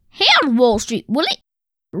Wall Street Willie.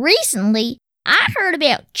 Recently, I heard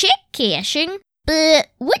about check cashing, but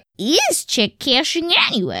what is check cashing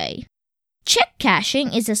anyway? Check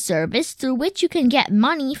cashing is a service through which you can get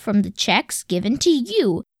money from the checks given to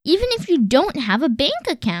you, even if you don't have a bank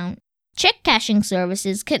account. Check cashing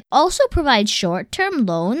services can also provide short-term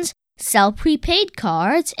loans, sell prepaid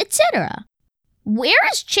cards, etc. Where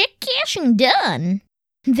is check cashing done?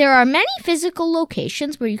 There are many physical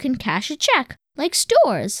locations where you can cash a check, like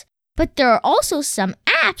stores, but there are also some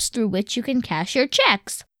apps through which you can cash your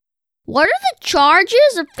checks. What are the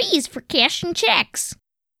charges or fees for cashing checks?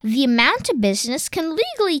 The amount a business can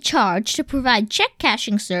legally charge to provide check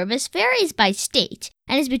cashing service varies by state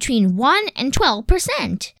and is between 1 and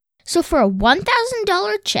 12%. So for a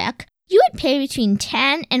 $1,000 check, you would pay between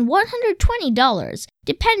 $10 and $120,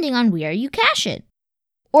 depending on where you cash it.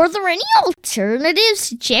 Are there any alternatives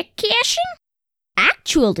to check cashing?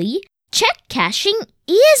 Actually, check cashing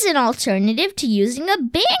is an alternative to using a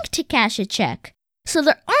bank to cash a check. So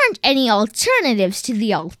there aren't any alternatives to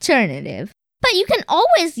the alternative. But you can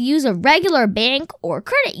always use a regular bank or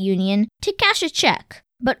credit union to cash a check,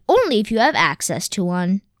 but only if you have access to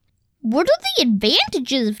one. What are the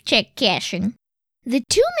advantages of check cashing? The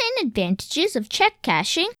two main advantages of check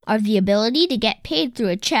cashing are the ability to get paid through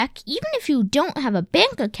a check even if you don't have a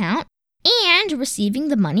bank account and receiving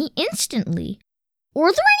the money instantly.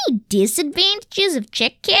 Are there any disadvantages of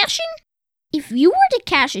check cashing? If you were to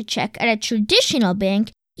cash a check at a traditional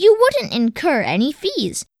bank, you wouldn't incur any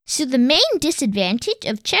fees. So the main disadvantage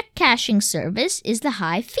of check cashing service is the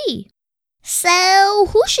high fee. So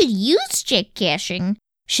who should use check cashing?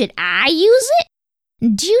 Should I use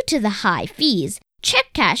it? Due to the high fees, check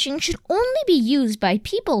cashing should only be used by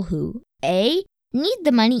people who A. need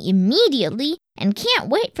the money immediately and can't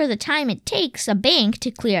wait for the time it takes a bank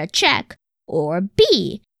to clear a check, or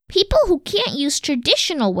B. people who can't use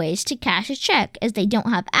traditional ways to cash a check as they don't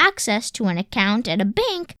have access to an account at a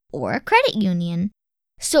bank or a credit union.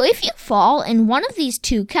 So if you fall in one of these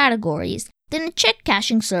two categories, then a check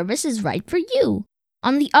cashing service is right for you.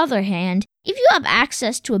 On the other hand, if you have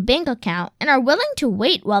access to a bank account and are willing to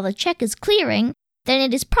wait while the check is clearing, then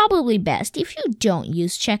it is probably best if you don't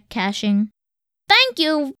use check cashing. Thank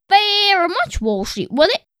you very much, Wall Street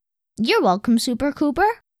Willie. You're welcome, Super Cooper.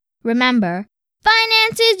 Remember,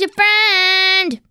 finance is your friend.